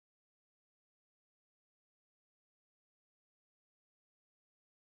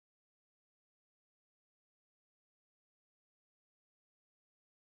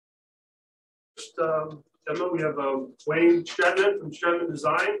first demo. We have Wayne Strattman from Strattman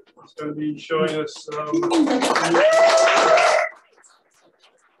Design. He's going to be showing us.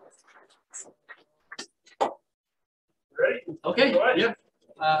 Ready? Okay. Yeah.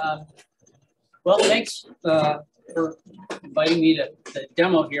 Well, thanks for inviting me to the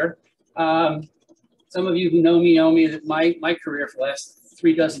demo here. Some of you who know me that my career for the last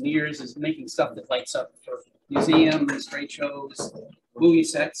 36 years is making stuff that lights up for museums, trade shows, movie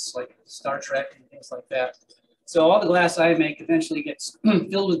sets like Star Trek and things like that. So all the glass I make eventually gets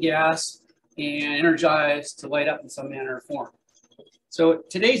filled with gas and energized to light up in some manner or form. So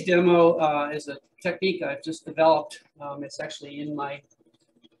today's demo is a technique I've just developed. It's actually in my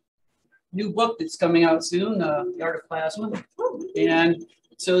new book that's coming out soon, The Art of Plasma. And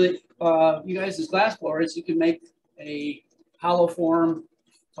so that you guys as glass blowers, you can make a hollow form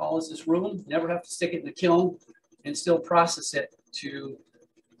tall as this room, never have to stick it in the kiln, and still process it to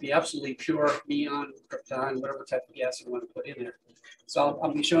be absolutely pure neon, krypton, whatever type of gas you want to put in there. So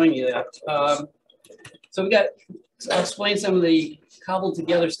I'll be showing you that. So I'll explain some of the cobbled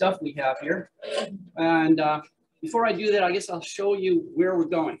together stuff we have here. And before I do that, I guess I'll show you where we're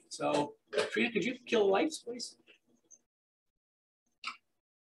going. So Trina, could you kill the lights, please?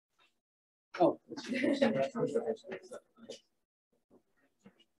 Oh.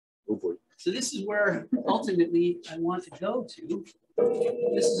 Oh boy. So this is where ultimately I want to go to.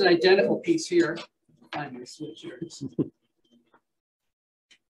 This is an identical piece here. I'm going to switch here.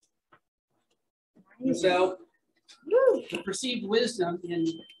 So the perceived wisdom, and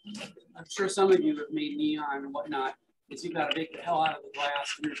I'm sure some of you have made neon and whatnot, is you've got to make the hell out of the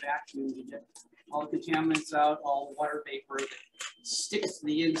glass in your vacuum to get all the contaminants out, all the water vapor that sticks to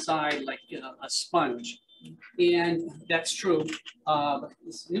the inside like a sponge. And that's true.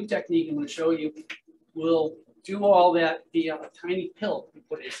 This new technique I'm going to show you will do all that via a tiny pill we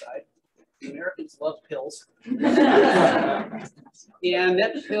put inside. The Americans love pills. And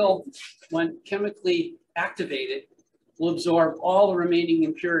that pill, when chemically activated, will absorb all the remaining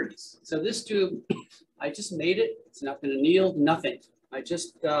impurities. So this tube, I just made it. It's not going to anneal, nothing. I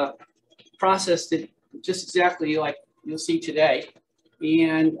just processed it just exactly like you'll see today.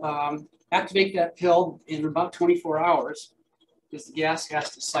 And activate that pill in about 24 hours because the gas has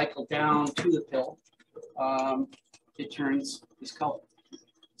to cycle down to the pill. It turns this color.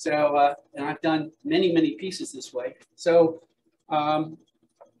 So, and I've done many, many pieces this way. So, and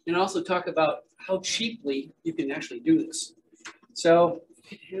also talk about how cheaply you can actually do this. So,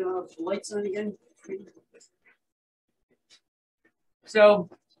 the lights on again. So,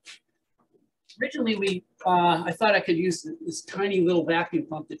 originally I thought I could use this tiny little vacuum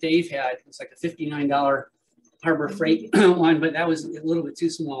pump that Dave had. It's like a $59 Harbor Freight one, but that was a little bit too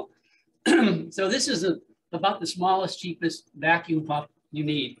small. So this is about the smallest, cheapest vacuum pump you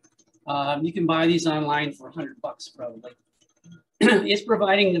need. You can buy these online for $100 probably. It's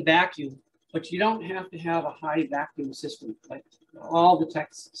providing the vacuum, but you don't have to have a high vacuum system like all the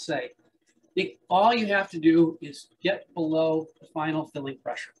texts say. All you have to do is get below the final filling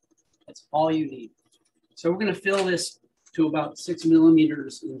pressure. That's all you need. So we're going to fill this to about 6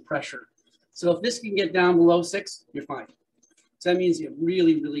 millimeters in pressure. So if this can get down below 6, you're fine. So that means you have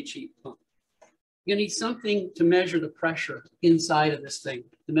really, really cheap pump. You're going to need something to measure the pressure inside of this thing,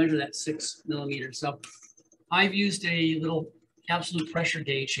 to measure that 6 millimeters. So I've used a little absolute pressure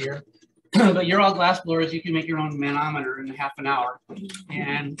gauge here. But you're all glass blowers, you can make your own manometer in half an hour.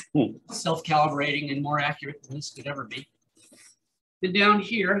 And self-calibrating and more accurate than this could ever be. Then down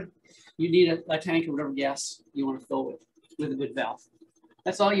here, you need a tank of whatever gas you want to fill with a good valve.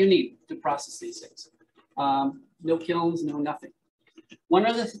 That's all you need to process these things. No kilns, no nothing. One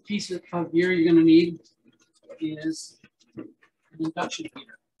other piece of gear you're going to need is an induction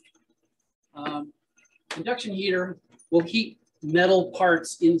heater. Induction heater will heat metal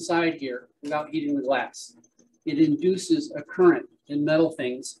parts inside here without heating the glass. It induces a current in metal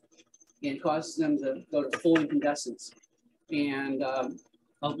things and causes them to go to full incandescence. And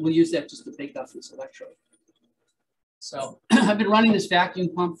we'll use that just to bake off this electrode. So I've been running this vacuum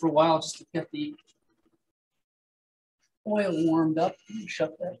pump for a while just to get the oil warmed up.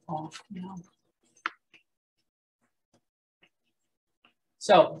 Shut that off now.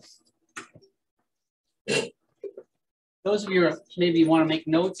 So those of you who maybe want to make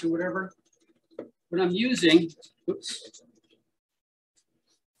notes or whatever, what I'm using, oops,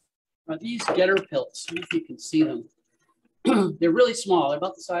 are these getter pills. I don't know if you can see them. They're really small. They're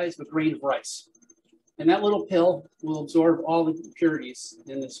about the size of a grain of rice. And that little pill will absorb all the impurities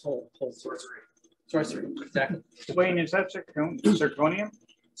in this whole sorcery. Sorcery, exactly. Wayne, is that zirconium? Zirconium.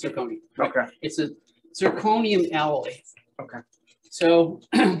 Right. Okay. It's a zirconium alloy. Okay. So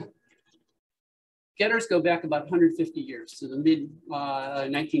Getters go back about 150 years to the mid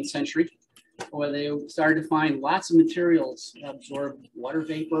 19th century, where they started to find lots of materials absorb water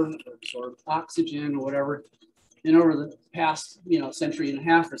vapor, absorb oxygen, or whatever. And over the past, century and a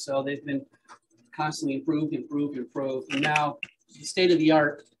half or so, they've been constantly improved. And now the state of the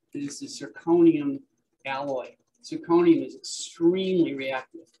art is the zirconium alloy. Zirconium is extremely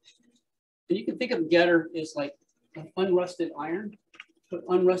reactive. And you can think of Getter as like an unrusted iron. Put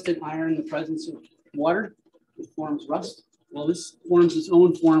unrusted iron in the presence of water, it forms rust. Well, this forms its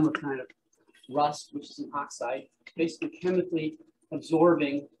own form of kind of rust, which is an oxide, basically chemically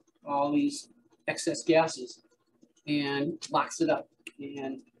absorbing all these excess gases and locks it up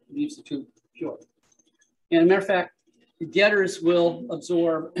and leaves the tube pure. And as a matter of fact, the Getters will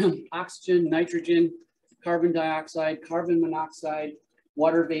absorb oxygen, nitrogen, carbon dioxide, carbon monoxide,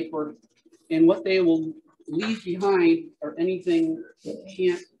 water vapor, and what they will leave behind are anything that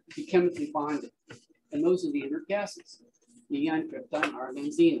can't be chemically bonded. And those are the inert gases, neon, krypton, argon,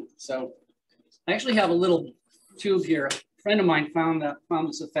 xenon. So I actually have a little tube here. A friend of mine found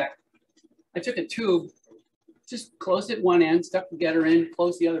this effect. I took a tube, just closed it one end, stuck the Getter in,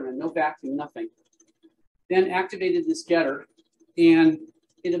 closed the other end, no vacuum, nothing. Then activated this Getter, and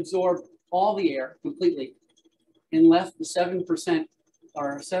it absorbed all the air completely and left the 7%,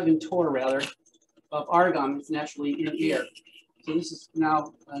 or 7 torr rather, of argon that's naturally in air. So this is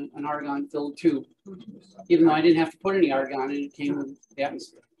now an argon-filled tube, even though I didn't have to put any argon in, it came with the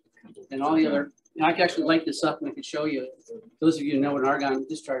atmosphere. And all the other, and I can actually light this up and I can show you, those of you who know what an argon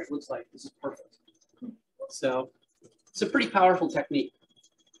discharge looks like, this is perfect. So it's a pretty powerful technique.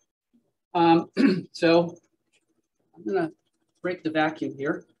 So I'm gonna break the vacuum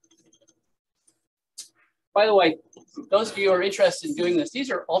here. By the way, those of you who are interested in doing this,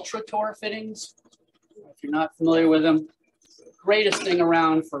 these are ultra torr fittings. If you're not familiar with them, greatest thing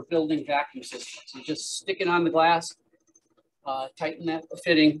around for building vacuum systems. You just stick it on the glass, tighten that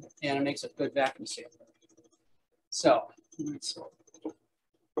fitting, and it makes a good vacuum seal. So let's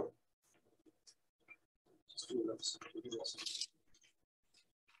do this.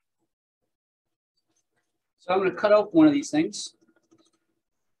 So I'm going to cut open one of these things.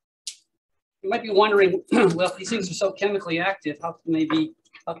 You might be wondering, well, if these things are so chemically active, how can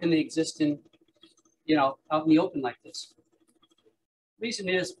they exist in, out in the open like this? Reason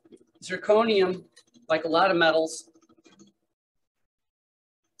is zirconium, like a lot of metals,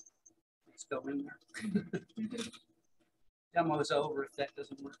 let's go in there. Demo's over if that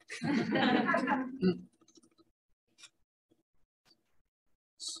doesn't work.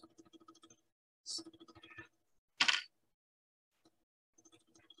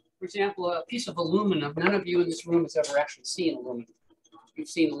 For example, a piece of aluminum, none of you in this room has ever actually seen aluminum. You've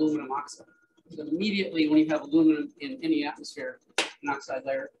seen aluminum oxide. So immediately when you have aluminum in any atmosphere, an oxide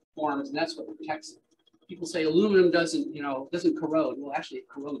layer forms, and that's what protects it. People say aluminum doesn't corrode. Well, actually it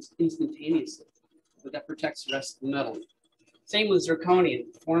corrodes instantaneously, but that protects the rest of the metal. Same with zirconium,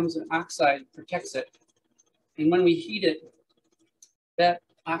 it forms an oxide, protects it. And when we heat it, that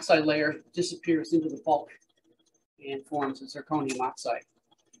oxide layer disappears into the bulk and forms a zirconium oxide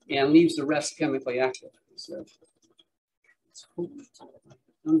and leaves the rest chemically active. So let's hope I've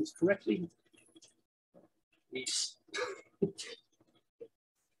done this correctly. Yes.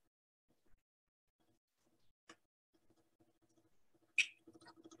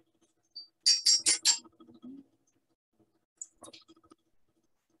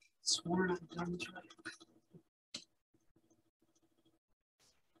 Sworn I've done this right.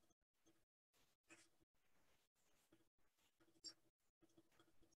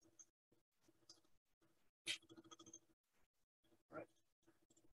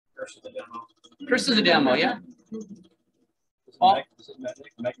 Curse of the demo. Curse of the demo, yeah. Is it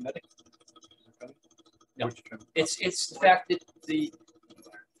magnetic? No. It's the fact that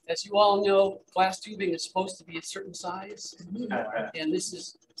as you all know, glass tubing is supposed to be a certain size, and this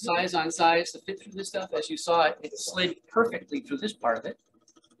is size on size to fit through this stuff. As you saw, it slid perfectly through this part of it.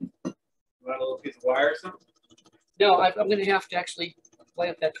 Want a little piece of wire or something? No, I'm going to have to actually light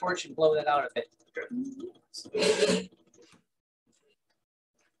up that torch and blow that out a bit. Good.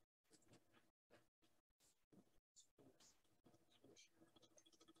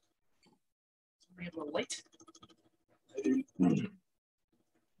 We have a little light.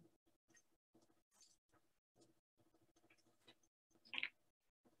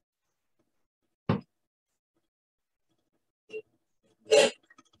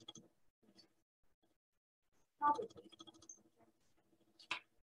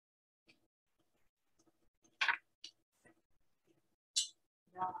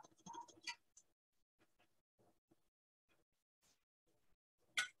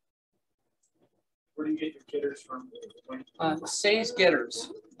 do you get your getters from? Say's Getters.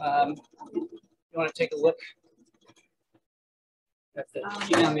 You want to take a look at the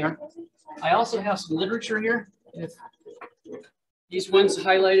key on there? I also have some literature here. If these ones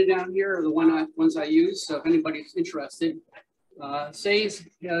highlighted down here are the ones I use. So if anybody's interested, Say's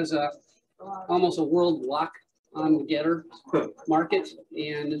has almost a world lock on the getter market,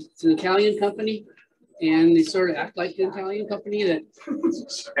 and it's an Italian company, and they sort of act like an Italian company that,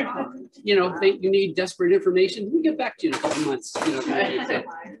 you know, think you need desperate information. We'll get back to you in a couple months. You know,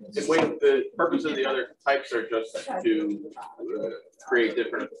 When the purpose of the other types are just to create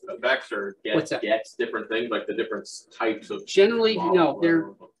different effects or gets different things, like the different types of. Generally, no,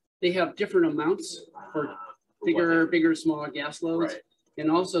 they have different amounts for bigger, smaller gas loads, right. And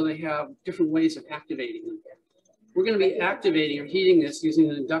also they have different ways of activating them. We're going to be activating or heating this using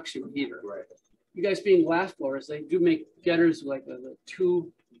an induction heater. Right. You guys being glass blowers, they do make getters with like the 2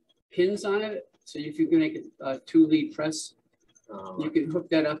 pins on it. So if you can make a 2-lead press, you can hook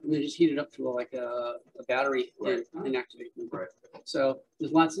that up and then just heat it up to like a battery, right, and activate them. Right. So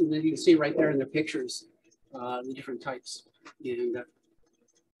there's lots of, you can see right there in the pictures, the different types.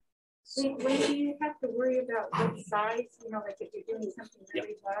 And when do you have to worry about what size, you know, like if you're doing something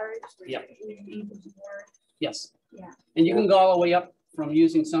really large, yeah, you need more. Yes. Yeah. And you can go all the way up from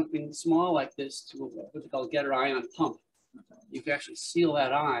using something small like this to what they call getter ion pump. You can actually seal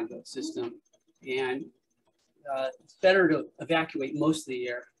that on the system, and it's better to evacuate most of the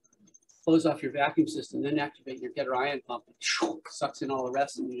air, close off your vacuum system, then activate your getter ion pump. It sucks in all the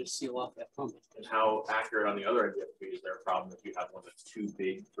rest, and you just seal off that pump. And how accurate on the other end be? Is there a problem if you have one that's too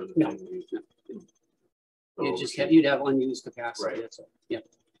big for the thing to use? So you'd have unused capacity. Right. That's all. Yeah.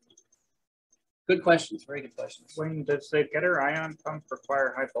 Good questions. Very good questions. When does the getter ion pump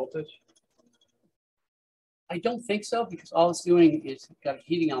require high voltage? I don't think so, because all it's doing is got a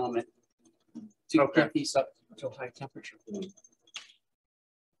heating element to get these up to a high temperature. Let's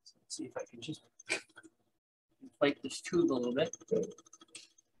see if I can just inflate this tube a little bit. Of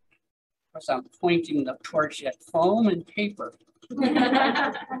course, I'm pointing the torch at foam and paper.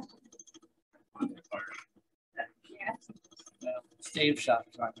 Stave shot.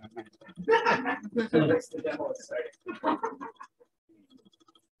 Makes the demo exciting.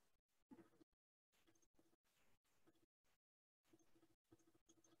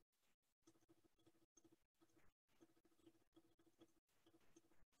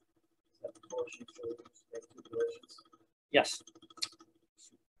 Yes.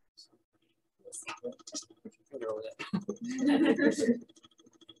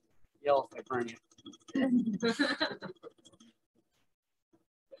 Yell if I burn you.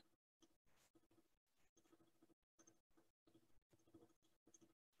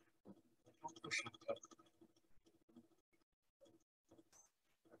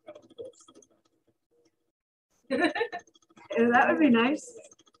 That would be nice.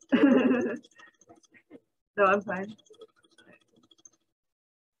 No, I'm fine.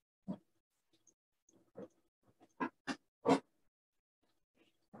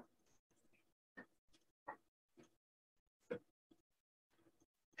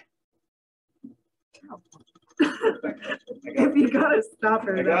 If you got a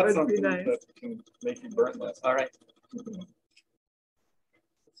stopper, that would be nice. That can make you burn less. All right.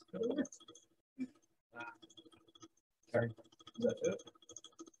 Sorry. Is that it?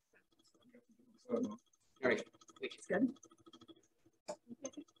 All right. It's good. How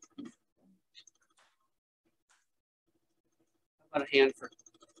about a hand for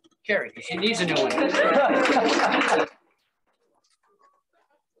Carrie? She needs a new one. All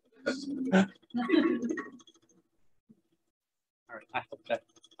right. I hope that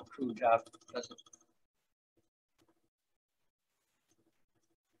crew job doesn't.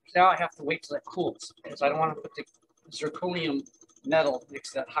 Now I have to wait till that cools, because I don't want to put the zirconium metal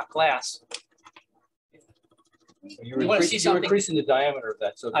next to that hot glass. So you're you're increasing the diameter of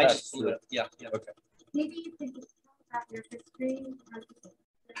that, so I that's just blew it. Yeah. okay. Maybe you could just talk about your history.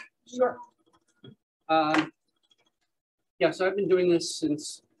 Sure. Yeah, so I've been doing this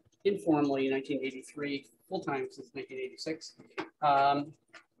since informally in 1983, full-time since 1986.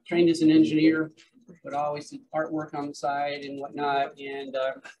 Trained as an engineer, but always did artwork on the side and whatnot, and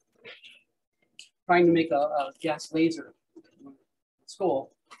trying to make a gas laser at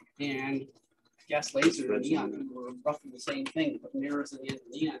school. And gas laser and neon were roughly the same thing, but mirrors at the end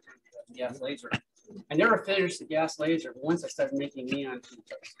of neon gas laser. I never finished the gas laser, but once I started making neon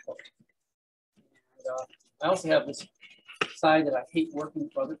tubes, I was hooked. And, I also have this side that I hate working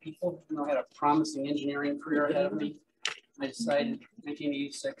for other people. You know, I had a promising engineering career ahead of me. I decided in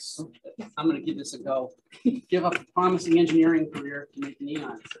 1986, I'm going to give this a go. Give up a promising engineering career to make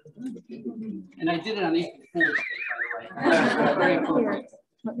neons. And I did it on April Fool's Day, by the way. Very appropriate.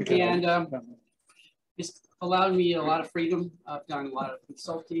 And it's allowed me a lot of freedom. I've done a lot of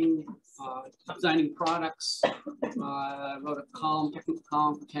consulting, designing products. I wrote a column, technical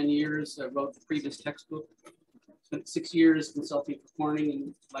column for 10 years. I wrote the previous textbook. Spent 6 years consulting for Corning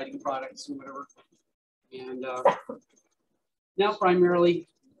and lighting products and whatever. And now primarily,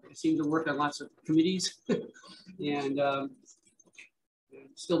 I seem to work on lots of committees and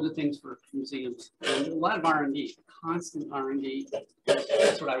still do things for museums. And a lot of R&D, constant R&D.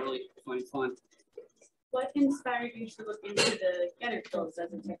 That's what I really find fun. What inspired you to look into the getter tools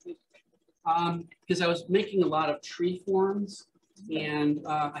as a technique? Because I was making a lot of tree forms, and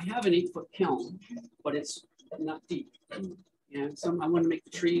I have an 8-foot kiln, but it's not deep. And I wanted to make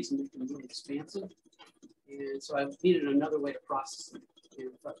the trees and make them really expansive. And so I needed another way to process them. And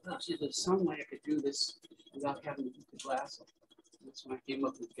I thought, gosh, there's some way I could do this without having to do the glass. And that's when I came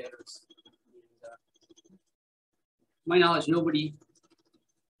up with getters. And, to my knowledge, nobody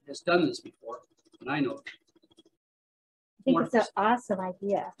has done this before, and I know it. I think it's an awesome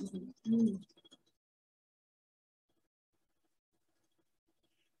idea. Mm-hmm.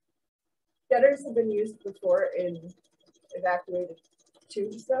 Getters have been used before in evacuated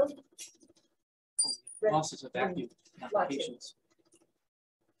tubes, though. All sorts of vacuum applications.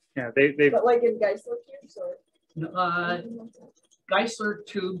 Yeah, they But like in Geisler tubes, or Geisler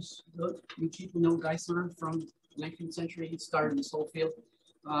tubes. You people know Geisler from the 19th century. He started in this whole field.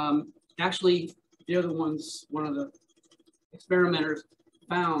 Actually, they're the ones. One of the experimenters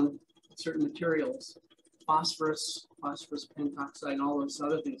found certain materials, phosphorus pentoxide, and all those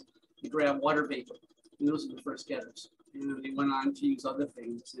other things. They grab water vapor, and those are the first getters. And they went on to use other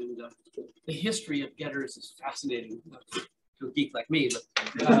things. And the history of getters is fascinating to a geek like me.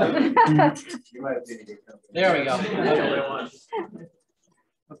 But, there we go.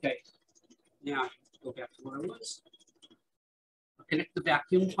 Okay. Now go back to where I was. I'll connect the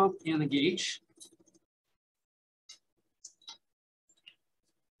vacuum pump and the gauge.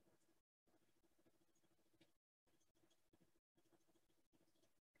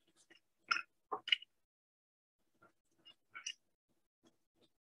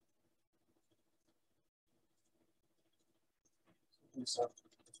 So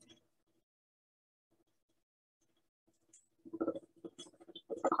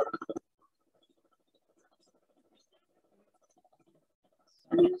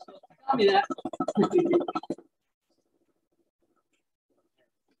tell me that.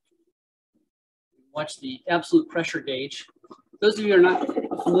 Watch the absolute pressure gauge. Those of you who are not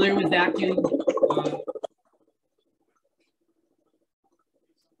familiar with vacuum,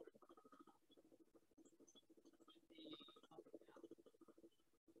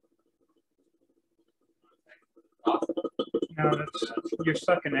 no, that's you're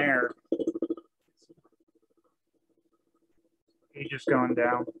sucking air. You're just going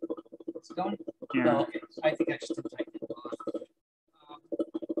down. it's going. Yeah. Oh, okay. I think I just didn't type it.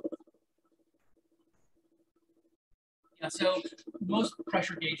 Yeah, so most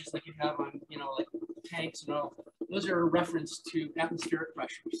pressure gauges like you have on, like tanks and all, those are a reference to atmospheric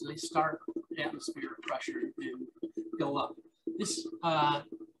pressure. So they start at atmospheric pressure and go up. This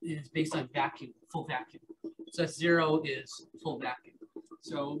is based on vacuum, full vacuum. So 0 is full vacuum.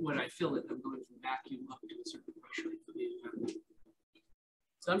 So when I fill it, I'm going from vacuum up to a certain pressure.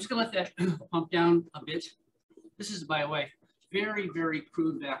 So I'm just going to let that pump down a bit. This is, by the way, very, very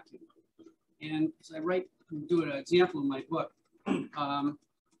crude vacuum. And as I do an example in my book,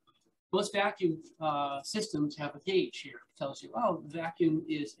 most vacuum systems have a gauge here. It tells you, oh, the vacuum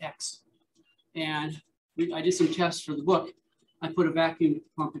is X. And I did some tests for the book. I put a vacuum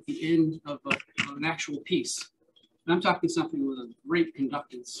pump at the end of an actual piece. And I'm talking something with a great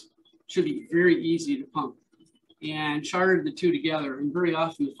conductance. Should be very easy to pump. And charted the two together. And very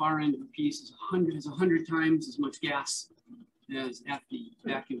often the far end of the piece is 100 times as much gas as at the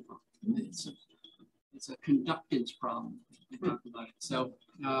vacuum pump. It's a conductance problem. We talked about it. So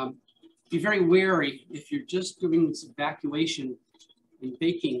be very wary if you're just doing this evacuation and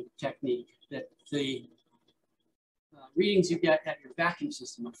baking technique that the readings you get at your vacuum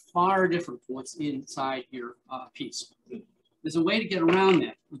system are far different from what's inside your piece. There's a way to get around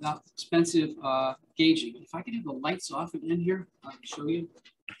that without expensive gauging. If I could have the lights off again here, I'll show you.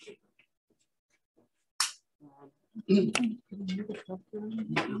 No,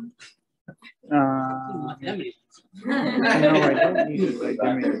 I don't need it. Like, I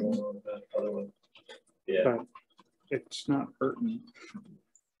mean, Yeah. but it's not hurting.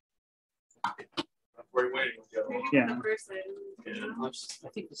 We're waiting with the other one. Yeah. I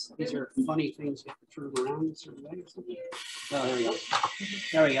think these are funny things you have to turn around a certain way or something. Oh, there we go.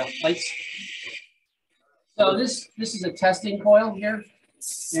 There we go. Lights. So this is a testing coil here,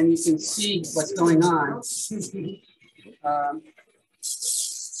 and you can see what's going on.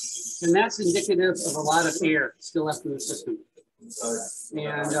 And that's indicative of a lot of air still left in the system.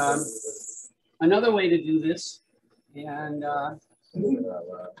 And another way to do this, and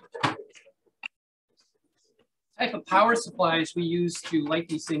type of power supplies we use to light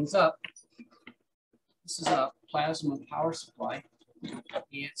these things up. This is a plasma power supply.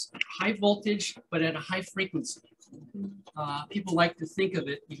 It's high voltage, but at a high frequency. People like to think of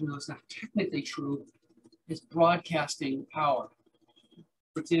it, even though it's not technically true, as broadcasting power.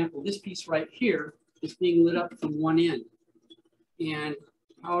 For example, this piece right here is being lit up from one end, and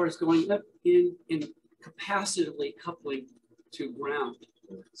power is going up in capacitively coupling to ground.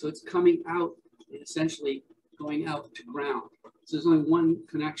 So it's coming out, essentially going out to ground. So there's only one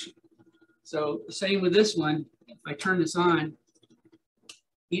connection. So the same with this one. If I turn this on,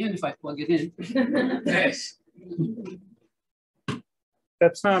 and if I plug it in, yes.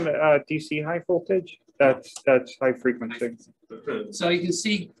 That's not DC high voltage. That's high frequency. So you can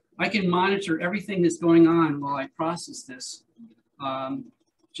see I can monitor everything that's going on while I process this,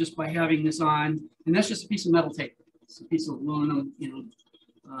 just by having this on. And that's just a piece of metal tape. It's a piece of aluminum,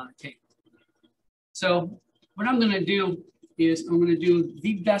 tape. So what I'm going to do is I'm going to do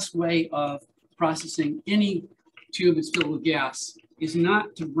the best way of processing any tube that's filled with gas is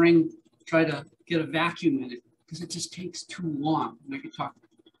not to try to get a vacuum in it, because it just takes too long. And I could talk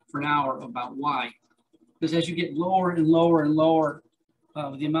for an hour about why. Because as you get lower and lower and lower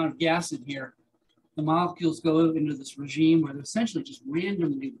with the amount of gas in here, the molecules go into this regime where they're essentially just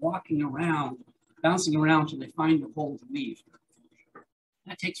randomly walking around, bouncing around until they find a hole to leave.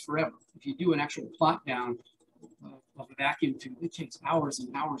 That takes forever. If you do an actual plot down of a vacuum tube, it takes hours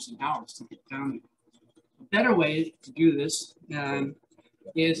and hours and hours to get down there. A better way to do this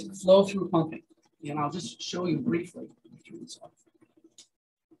is flow through pumping. And I'll just show you briefly. Turn this off.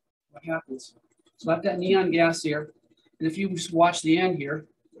 What happens? So I've got neon gas here. And if you just watch the end here.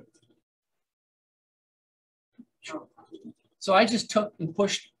 So I just took and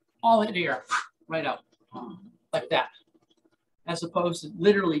pushed all that air right out like that, as opposed to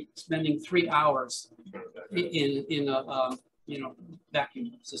literally spending 3 hours in a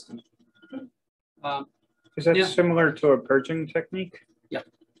vacuum system. Is that similar to a purging technique? Yeah.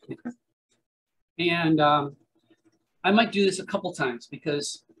 Okay. And I might do this a couple times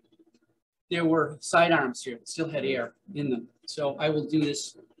because there were side arms here that still had air in them. So I will do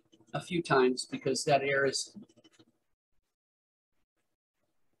this a few times because that air is.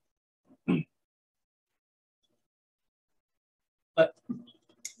 But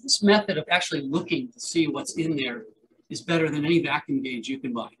this method of actually looking to see what's in there is better than any vacuum gauge you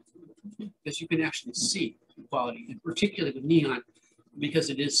can buy, because you can actually see the quality, and particularly with neon, because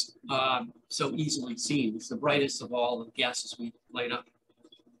it is so easily seen. It's the brightest of all the gases we light up.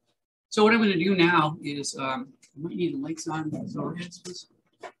 So what I'm going to do now is, I might need the lights on. So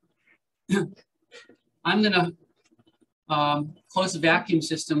I'm going to close the vacuum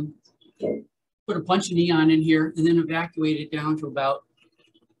system, put a bunch of neon in here, and then evacuate it down to about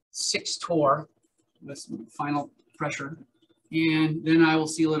 6 torr. That's final pressure. And then I will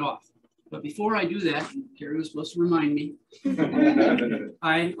seal it off. But before I do that, Gary was supposed to remind me,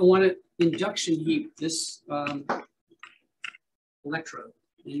 I want to induction heat this electrode.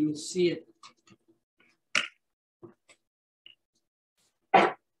 And you'll see it.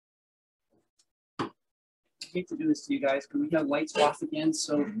 I hate to do this to you guys. Can we have lights off again?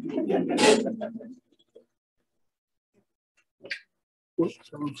 So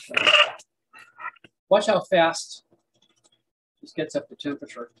watch how fast this gets up to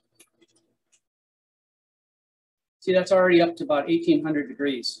temperature. See, that's already up to about 1800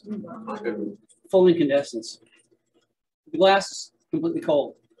 degrees. Full incandescence. The glass is completely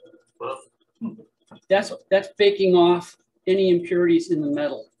cold. That's baking off any impurities in the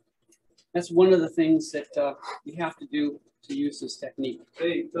metal. That's one of the things that you have to do to use this technique.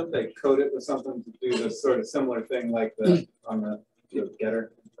 Don't they coat it with something to do this sort of similar thing like the on the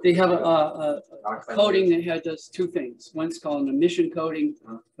getter? They have a coating that does 2 things. One's called an emission coating,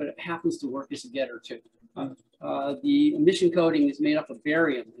 but it happens to work as a getter too. The emission coating is made up of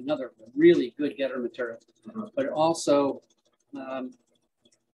barium, another really good getter material, but it also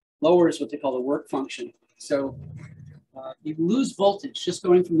lowers what they call the work function. So you lose voltage just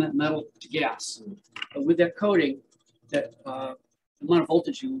going from that metal to gas. But with that coating, that amount of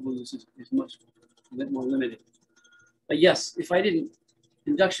voltage you lose is much a bit more limited. But yes, if I didn't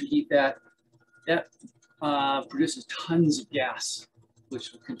induction heat that, that produces tons of gas,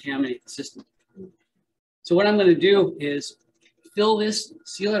 which will contaminate the system. So what I'm going to do is fill this,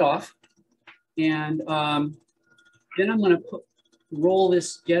 seal it off, and then I'm going to roll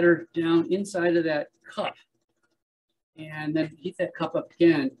this getter down inside of that cup, and then heat that cup up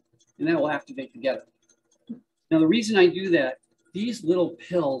again, and that will activate the getter. Now, the reason I do that, these little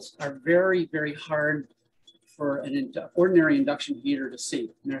pills are very, very hard for an ordinary induction heater to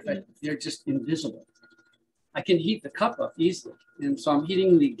see. Matter of fact, they're just invisible. I can heat the cup up easily, and so I'm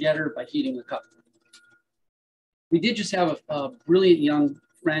heating the getter by heating the cup. We did just have a brilliant young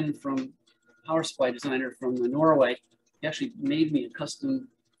friend from power supply designer from Norway. He actually made me a custom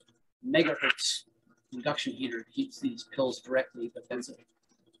megahertz induction heater that heats these pills directly, but that's a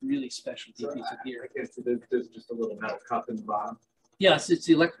really specialty piece of gear. I guess there's just a little metal cup in the bottom. Yes, it's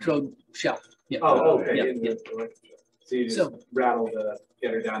the electrode shell. Yeah. Oh, okay. Yeah, In yeah. So you just rattle the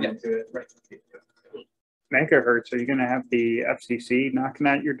getter down Yeah, into it. right. Megahertz, are you gonna have the FCC knocking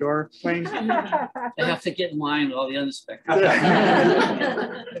at your door, Wayne? I have to get in line with all the other specs.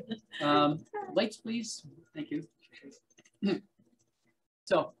 Lights, please. Thank you.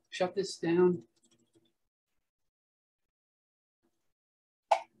 So shut this down.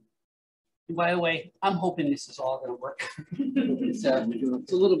 And by the way, I'm hoping this is all going to work. It's a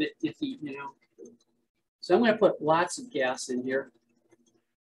little bit iffy, you know. So I'm going to put lots of gas in here.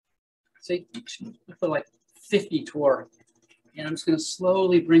 Say, I put like 50 torr. And I'm just going to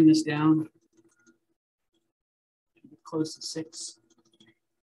slowly bring this down. Close to 6.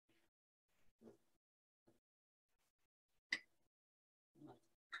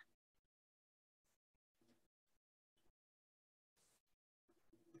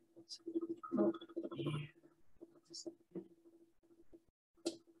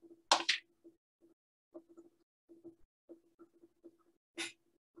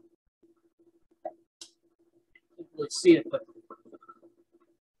 Let's see it, but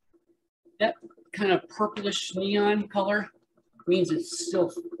that kind of purplish neon color means it's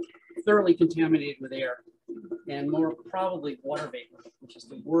still thoroughly contaminated with air and more probably water vapor, which is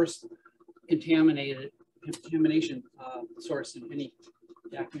the worst contamination source in any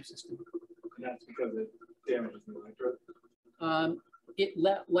vacuum system. And that's because it damages the electrode. It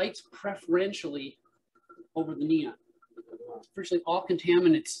lights preferentially over the neon. Virtually all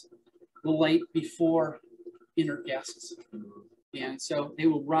contaminants will light before inert gases. And so they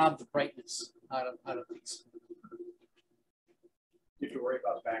will rob the brightness out of these. You have to worry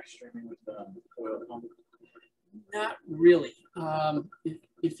about backstreaming with the oil pump? Not really.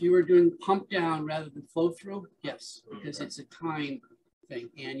 If you were doing pump down rather than flow through, yes, because it's a time thing.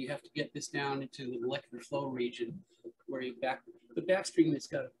 And you have to get this down into the molecular flow region where you the backstream has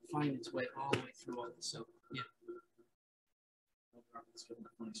got to find its way all the way through all this. So, yeah.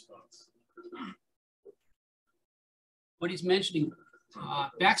 What he's mentioning,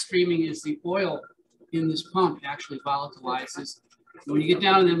 backstreaming is the oil in this pump actually volatilizes. And when you get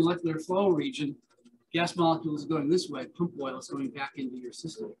down in the molecular flow region, gas molecules are going this way, pump oil is going back into your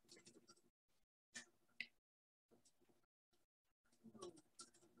system.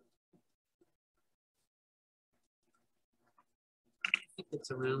 I think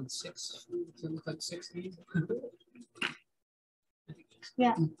it's around 6. Does it look like 16?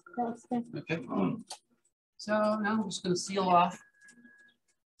 Yeah, that's good. Okay. So now I'm just going to seal off.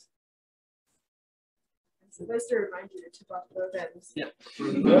 It's supposed to remind you to tip off both ends. Yeah.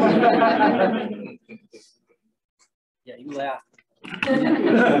 Yeah, you laugh.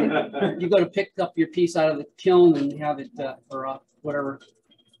 You go to pick up your piece out of the kiln and have it, or whatever,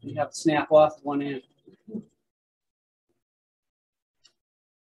 you have it snap off one end.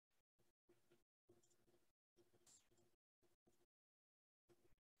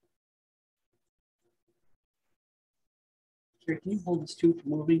 Here, can you hold this tube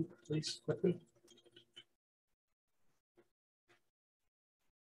moving, please, quickly?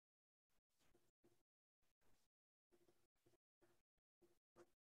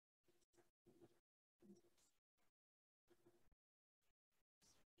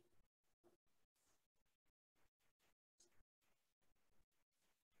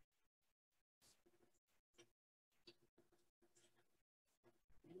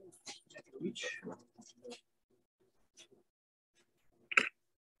 Reach.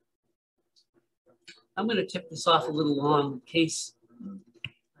 I'm going to tip this off a little long in case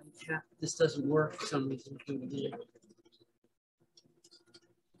this doesn't work for some reason.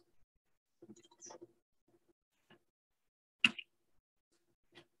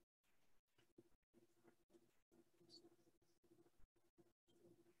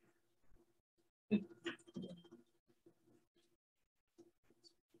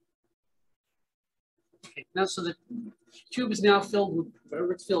 Okay, now so the tube is now filled with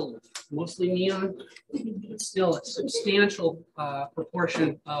whatever it's filled with, mostly neon, but still a substantial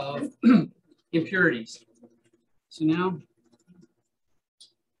proportion of impurities. So now,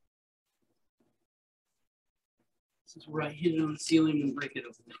 this is where I hit it on the ceiling and break it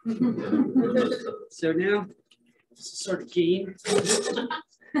open. So now, this is sort of game.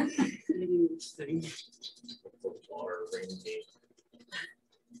 This thing.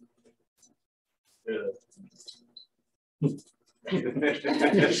 Anybody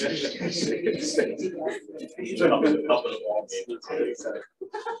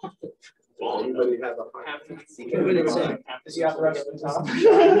have a What would it say? Is he authorized to top?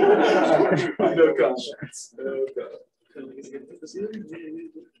 No comments. No comments.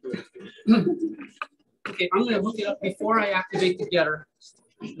 Okay, I'm going to look it up before I activate the getter.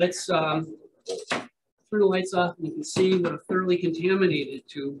 Let's turn the lights off and you can see what a thoroughly contaminated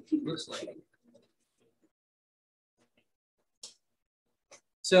tube looks like.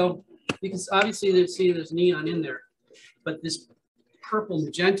 So you can obviously see there's neon in there, but this purple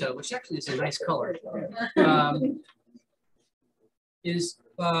magenta, which actually is a nice color, is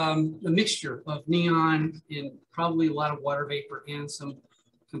a mixture of neon and probably a lot of water vapor and some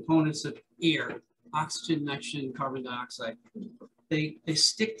components of air, oxygen, nitrogen, carbon dioxide. They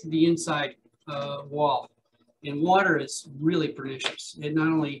stick to the inside wall, and water is really pernicious. It not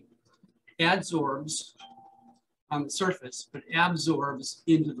only adsorbs on the surface, but absorbs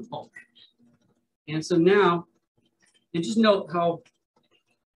into the bulk. And so now, and just note how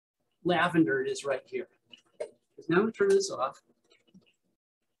lavender it is right here. Because now I'm going to turn this off.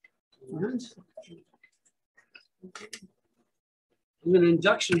 And I'm going to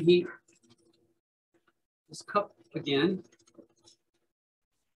induction heat this cup again.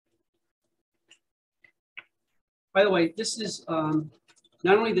 By the way, this is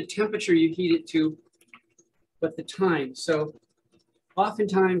not only the temperature you heat it to, but the time. So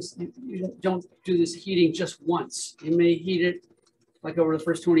oftentimes you don't do this heating just once. You may heat it like over the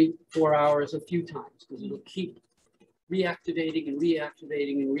first 24 hours a few times because it'll keep reactivating and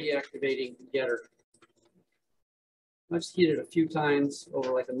reactivating and reactivating the getter. I just heat it a few times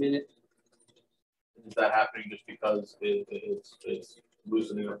over like a minute. Is that happening just because it's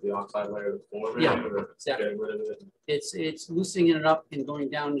loosening up the oxide layer that's forming? Yeah, or exactly. Getting rid of it? It's loosening it up and going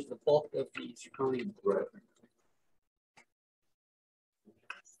down into the bulk of the zirconium. Right.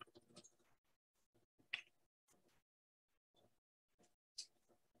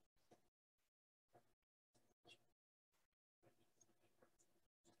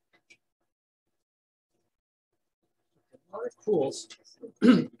 While it cools,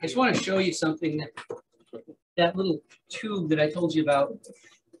 I just want to show you something that little tube that I told you about.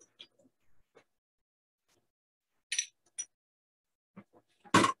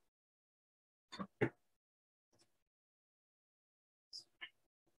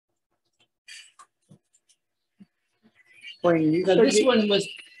 So this one was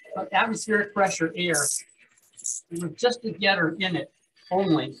atmospheric pressure air with just a getter in it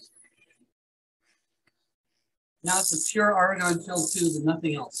only. Now it's a pure argon filled tube and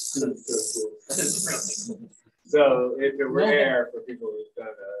nothing else. So if it were air, for people who've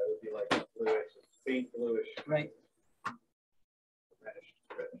done it would be like bluish, faint bluish. Right.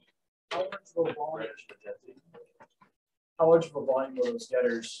 How large of a volume will those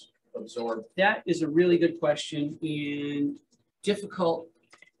getters absorb? That is a really good question and difficult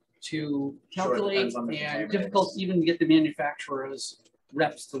to calculate and difficult even to get the manufacturer's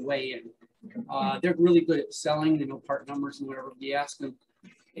reps to weigh in. They're really good at selling, you know, part numbers and whatever you ask them.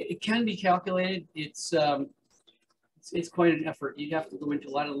 It can be calculated. It's quite an effort. You have to go into a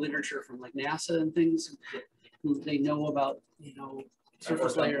lot of literature from like NASA and things who they know about, you know,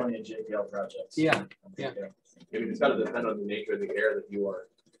 surface layer. JPL projects. Yeah, yeah. I mean, it's got to depend on the nature of the air that you are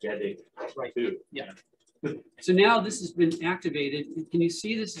getting. Right. Too. Yeah. So now this has been activated. Can you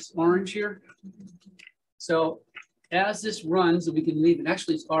see this is orange here? So as this runs, we can leave it.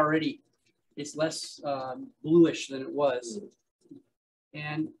 Actually, it's less bluish than it was.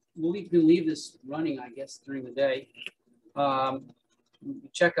 And we can leave this running, I guess, during the day.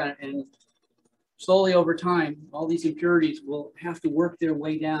 Check on it, and slowly over time, all these impurities will have to work their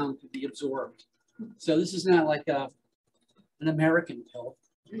way down to be absorbed. So this is not like an American pill.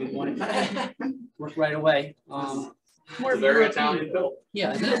 We want it to work right away. More very Italian pill.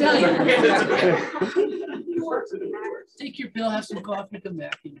 Yeah, it's Italian. Exactly. Take your pill, have some coffee, come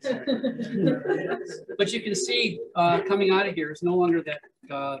back. But you can see coming out of here is no longer that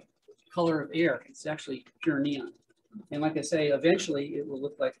color of air. It's actually pure neon. And like I say, eventually it will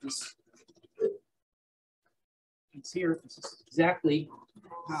look like this. It's here. This is exactly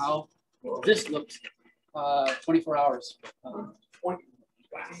how this looks 24 hours.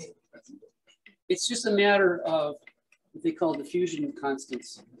 It's just a matter of what they call diffusion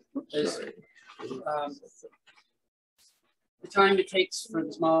constants. The time it takes for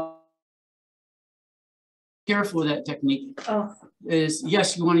the small. Careful with that technique. Is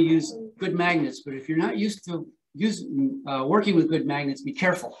yes, you want to use good magnets, but if you're not used to working with good magnets, be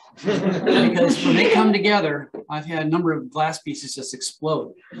careful because when they come together, I've had a number of glass pieces just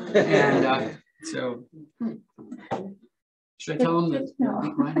explode, and so. Should I tell them the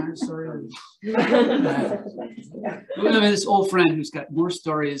Reinhardt story? We have this old friend who's got more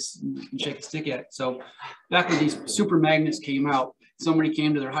stories than you can shake a stick at. So back when these super magnets came out, somebody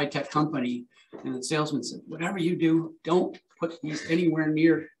came to their high-tech company and the salesman said, whatever you do, don't put these anywhere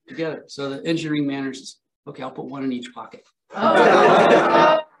near together. So the engineering manager says, okay, I'll put one in each pocket. There's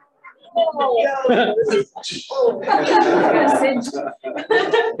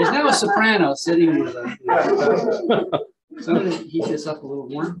now a soprano sitting with a... So I'm going to heat this up a little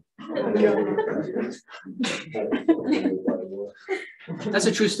more. That's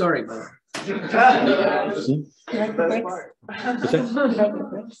a true story, by the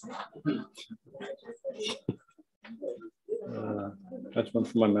That's one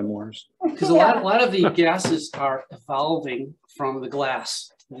for my memoirs. Because a lot of the gases are evolving from the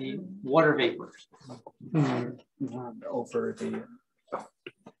glass, the water vapor. Over the.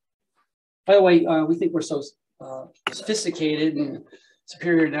 By the way, we think we're so sophisticated and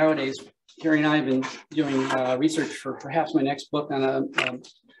superior nowadays. Carrie and I have been doing research for perhaps my next book on a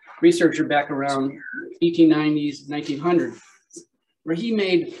researcher back around 1890s, 1900, where he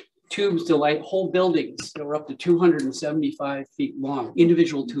made tubes to light whole buildings that were up to 275 feet long,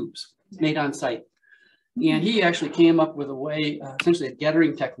 individual tubes made on site. And he actually came up with a way, essentially a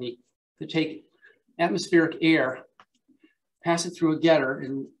gettering technique, to take atmospheric air, pass it through a getter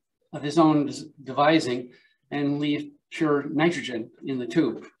of his own devising, and leave pure nitrogen in the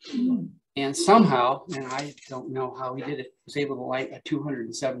tube. And somehow, and I don't know how he did it, was able to light a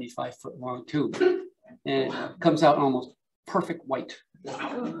 275-foot long tube. And it comes out almost perfect white.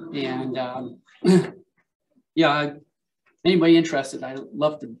 And yeah, anybody interested, I'd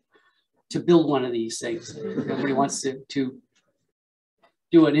love to build one of these things. Everybody wants to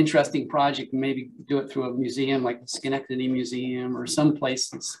do an interesting project and maybe do it through a museum like the Schenectady Museum or some place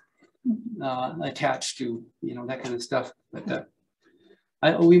that's attached to, you know, that kind of stuff. But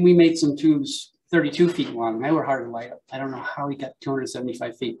we made some tubes 32 feet long. They were hard to light up. I don't know how he got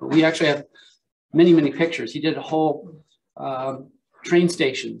 275 feet, but we actually have many, many pictures. He did a whole train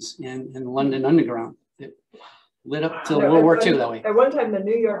stations in the London Underground that lit up till World War II that way. At one time, the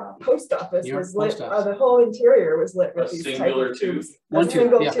New York Post Office was lit. The whole interior was lit with these type of tubes. A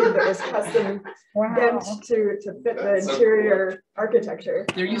single tube that was custom bent to fit the interior architecture.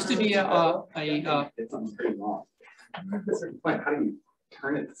 There used to be How do you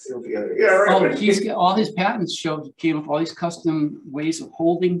turn it to seal together? Yeah, right. Oh, he's got all his patents came up all these custom ways of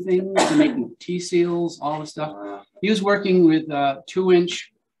holding things, to making T seals, all this stuff. He was working with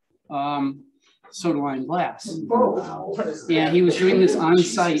 2-inch soda lime glass, and he was doing this on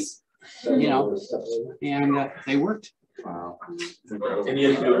site, you know, and they worked. Wow. And you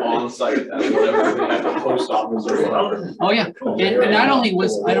had to do it on site at whatever they had the post office or whatever. Oh yeah, and not only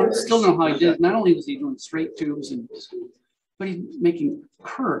was still don't know how he did it. Not only was he doing straight tubes but he's making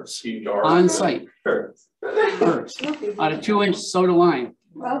curves on site. Curves out of 2-inch soda lime.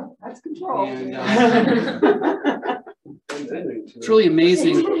 Well, that's control. And truly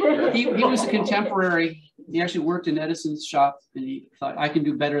amazing. He was a contemporary. He actually worked in Edison's shop, and he thought, I can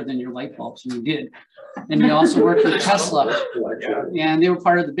do better than your light bulbs, and he did. And he also worked for Tesla, and they were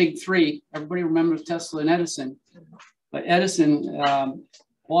part of the big three. Everybody remembers Tesla and Edison, but Edison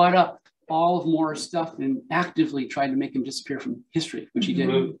bought up all of Moore's stuff and actively tried to make him disappear from history, which he did.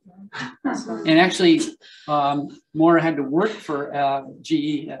 And actually, Moore had to work for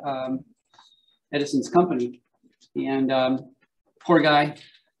GE, Edison's company, and poor guy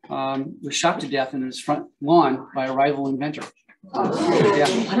was shot to death in his front lawn by a rival inventor. Yeah,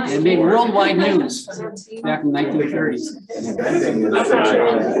 and it made worldwide news back in the 1930s.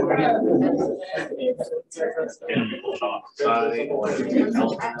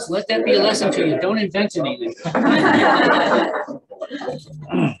 So let that be a lesson to you. Don't invent anything.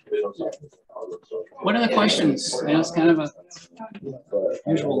 What are the questions? I know it's kind of a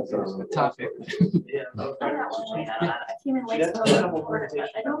usual topic. Human waste I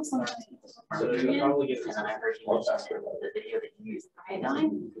know sometimes and then I heard you mention the video that you used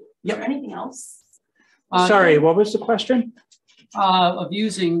iodine. Yep. Or anything else? Sorry, what was the question? Of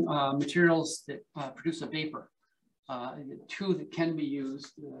using materials that produce a vapor. two that can be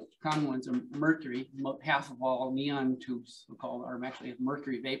used. Common ones are mercury. Half of all neon tubes are actually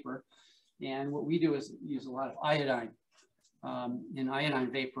mercury vapor. And what we do is use a lot of iodine. In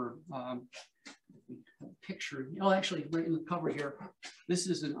iodine vapor, picture, actually right in the cover here, this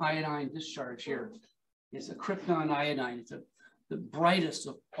is an iodine discharge here. It's a krypton iodine. It's the brightest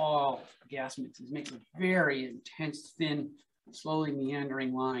of all gas mixes. It makes a very intense, thin, slowly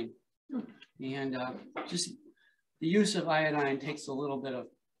meandering line. And just the use of iodine takes a little bit of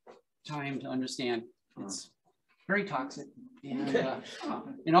time to understand. It's very toxic, and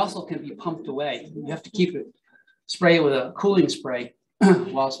it also can be pumped away. You have to keep it, spray it with a cooling spray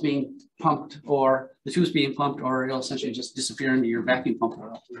while it's being pumped, or the tube's being pumped, or it'll essentially just disappear into your vacuum pump.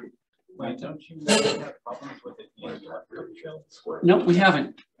 Wait, don't you have problems with it being square? No, we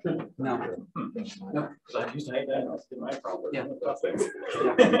haven't. No. No. So I used to hate that. That's my problem. Yeah.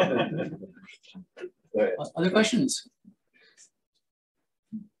 Other questions?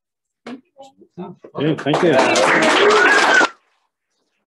 Yeah, thank you.